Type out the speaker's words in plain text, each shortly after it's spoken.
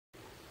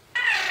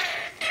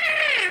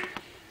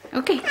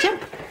Okay, jump.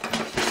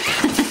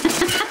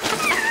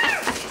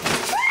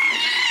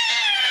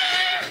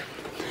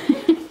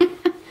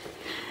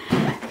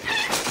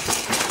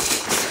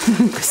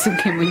 Gusto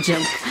kayo mo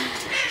jump.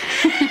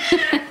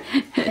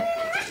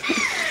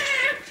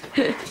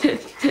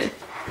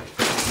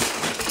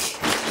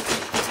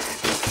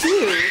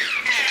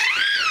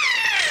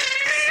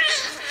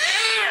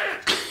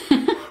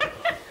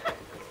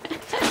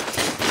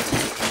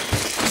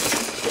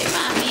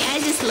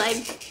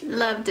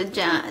 Love to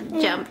jump,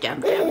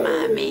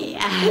 mommy.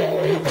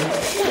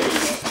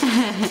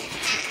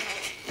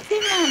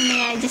 See, mommy,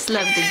 I just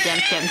love to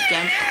jump,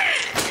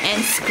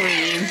 and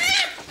scream.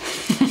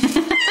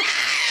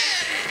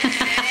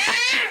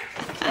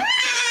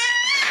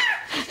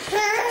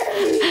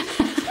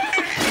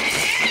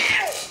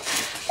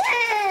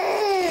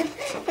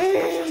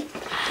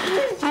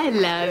 I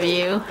love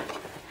you.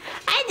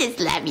 I just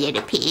love you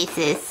to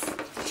pieces.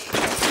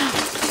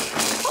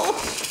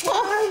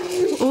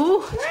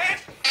 Oh.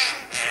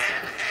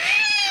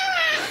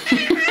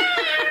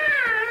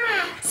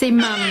 Say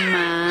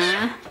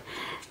mama.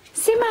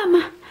 Say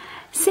mama.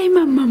 Say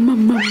mama,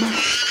 mama.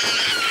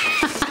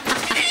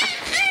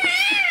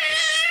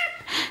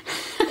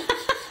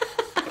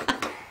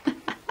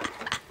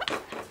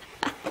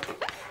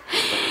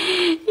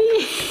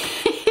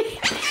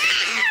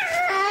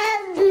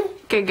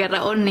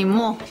 Kagaraon ni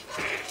mo.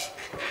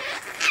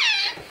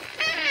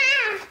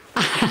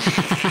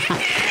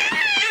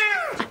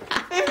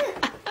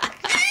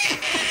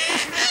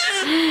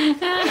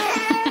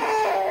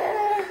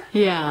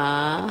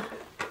 Yeah.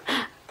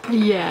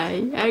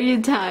 Are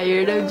you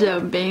tired of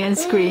jumping and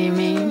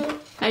screaming?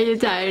 Are you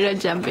tired of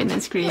jumping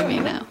and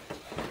screaming now?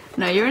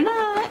 No, you're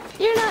not.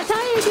 You're not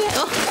tired yet.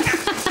 Oh.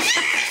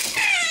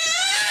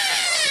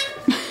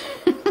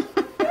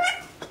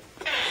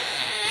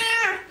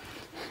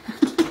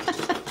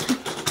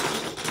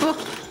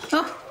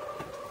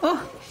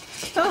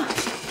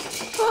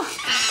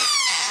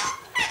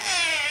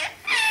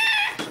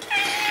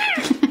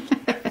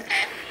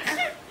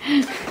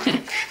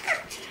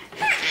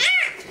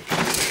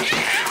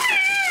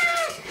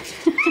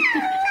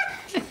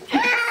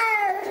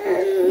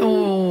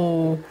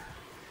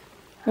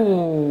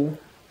 Oh,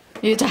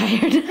 you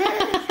tired?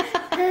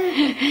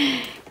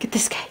 Get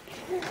this guy.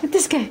 Get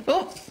this guy.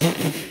 Oh,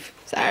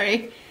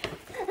 sorry.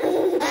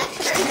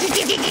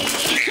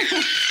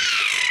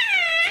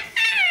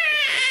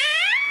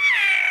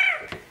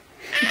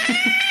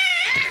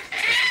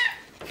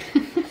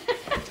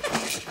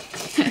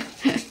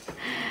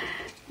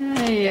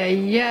 Ay,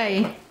 ay,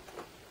 ay.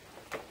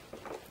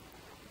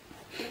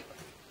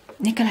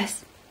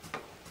 Nicholas.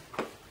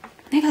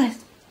 Nicholas.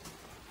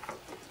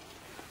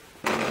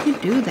 You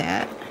do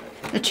that.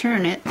 To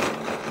churn it.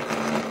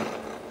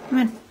 Come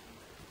on.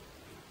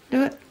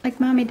 Do it like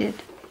mommy did.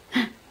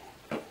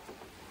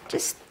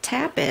 Just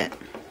tap it.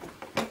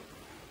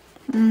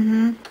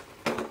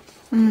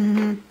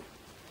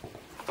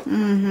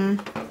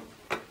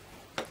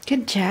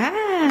 Good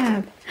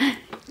job.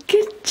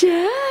 Good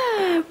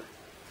job.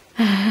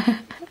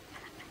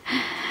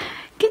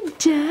 Good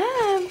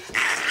job.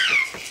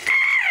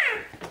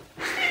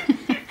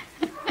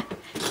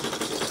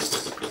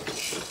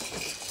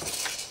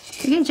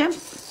 Again, jump.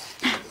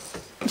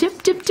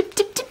 Jump, jump, jump,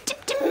 jump, jump,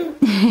 jump, jump.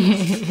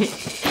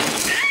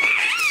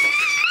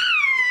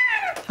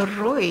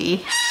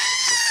 Roy.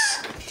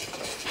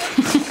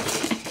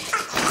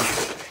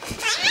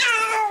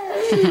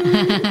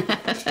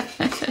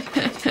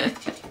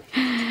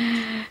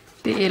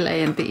 Tiil,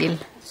 ayan, tiil.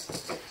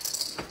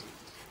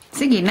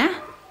 Sige na.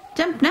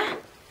 Jump na.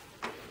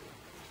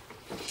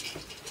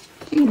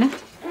 Sige na.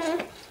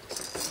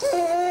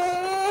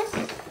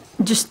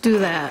 Just do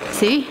that.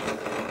 See?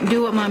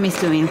 Do what mommy's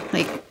doing.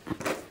 Like,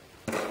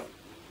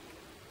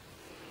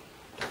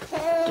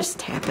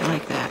 just tap it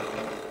like that.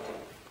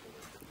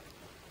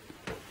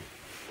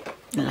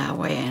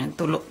 Laway,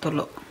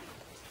 nagtulo-tulo.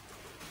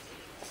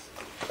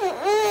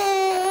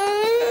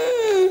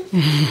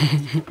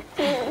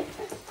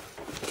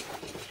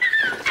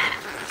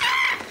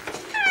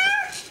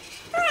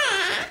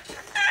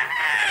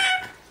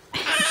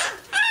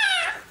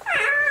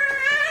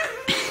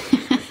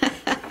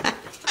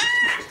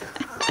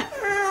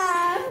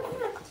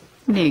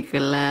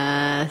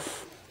 Nicholas.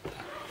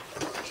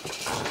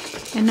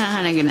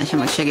 Nahanagin na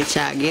siya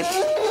magsyagit-syagit.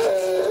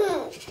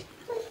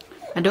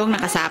 Adong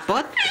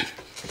nakasapot.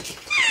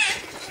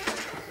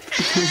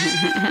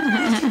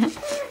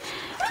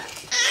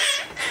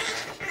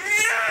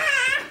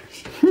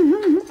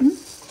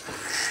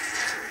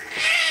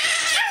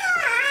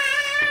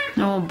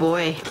 Oh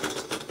boy.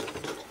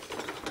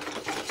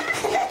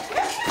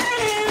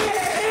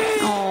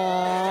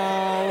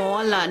 Oh,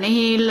 wala.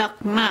 Nahilak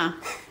na.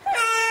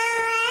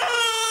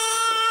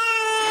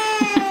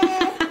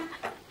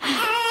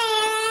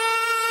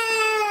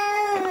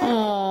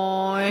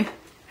 Oy.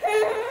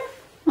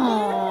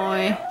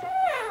 Oy.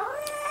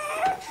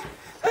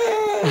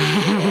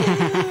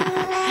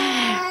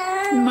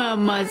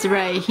 Mama's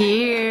right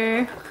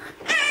here.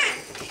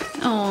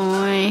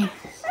 Oy.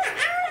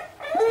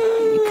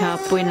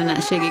 gikapoy na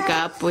siya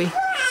gikapoy.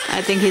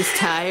 I think he's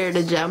tired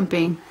of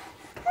jumping.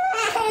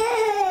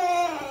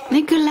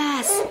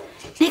 Nicholas!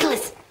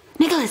 Nicholas!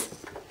 Nicholas!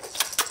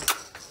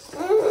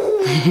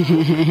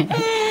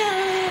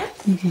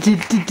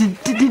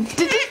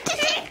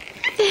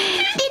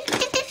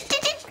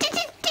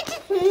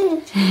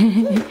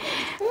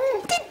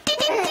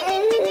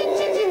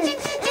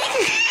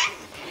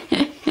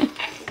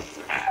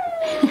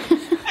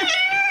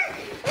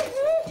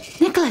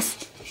 Nicholas!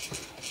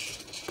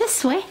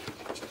 This way.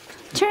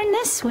 Turn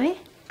this way.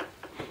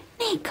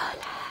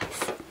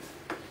 Nicholas.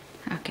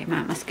 Okay,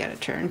 Mama's gotta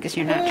turn because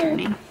you're not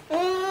turning.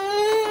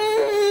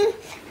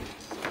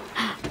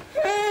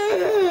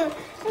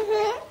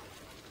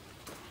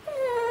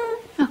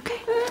 Okay,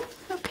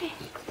 okay.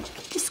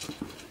 Just.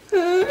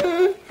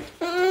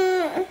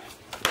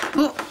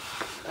 Oh.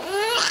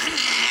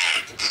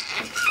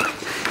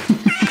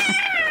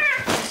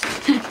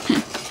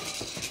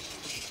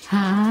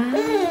 Huh?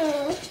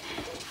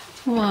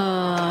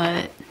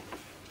 What?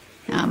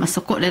 Ah,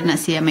 masuko na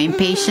siya. May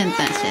impatient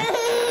na siya.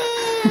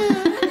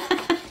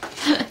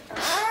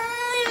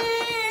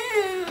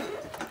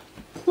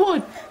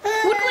 What?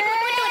 What?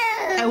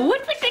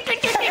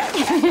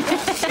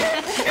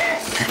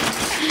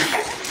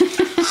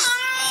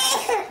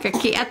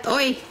 Kakiat,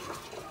 oy.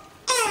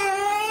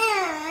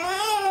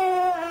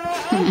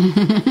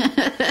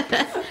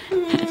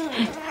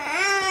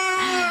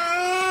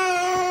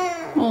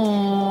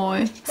 Oh,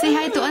 say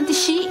hi to Auntie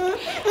She.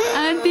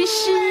 Auntie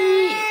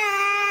She.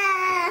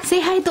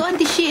 Say hi to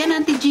Auntie She and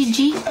Auntie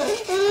Gigi.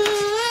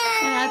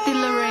 And Auntie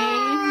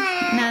Lorraine.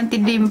 And Auntie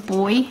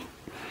Dimpoy.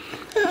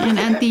 And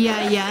Auntie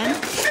Yayan.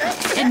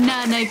 And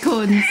Nanay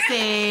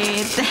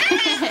Conset.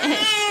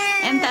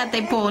 And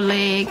Tatay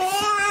Polix.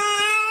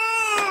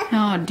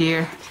 Oh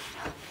dear.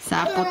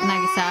 Sapot na,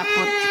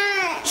 sapot.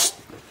 Shh!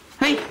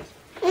 Hey!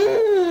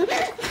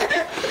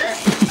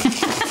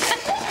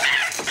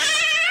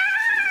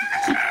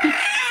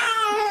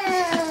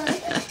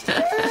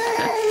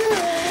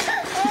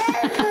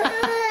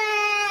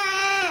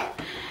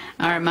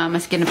 Alright,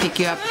 Mama's gonna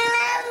pick you up.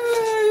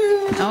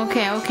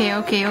 Okay.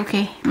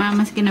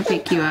 Mama's gonna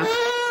pick you up.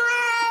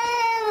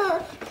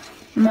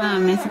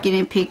 Mama's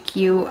gonna pick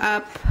you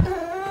up.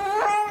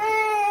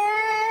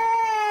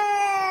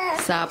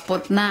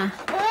 Sapot na.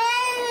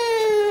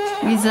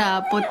 May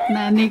sapot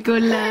na,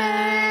 Nicolas.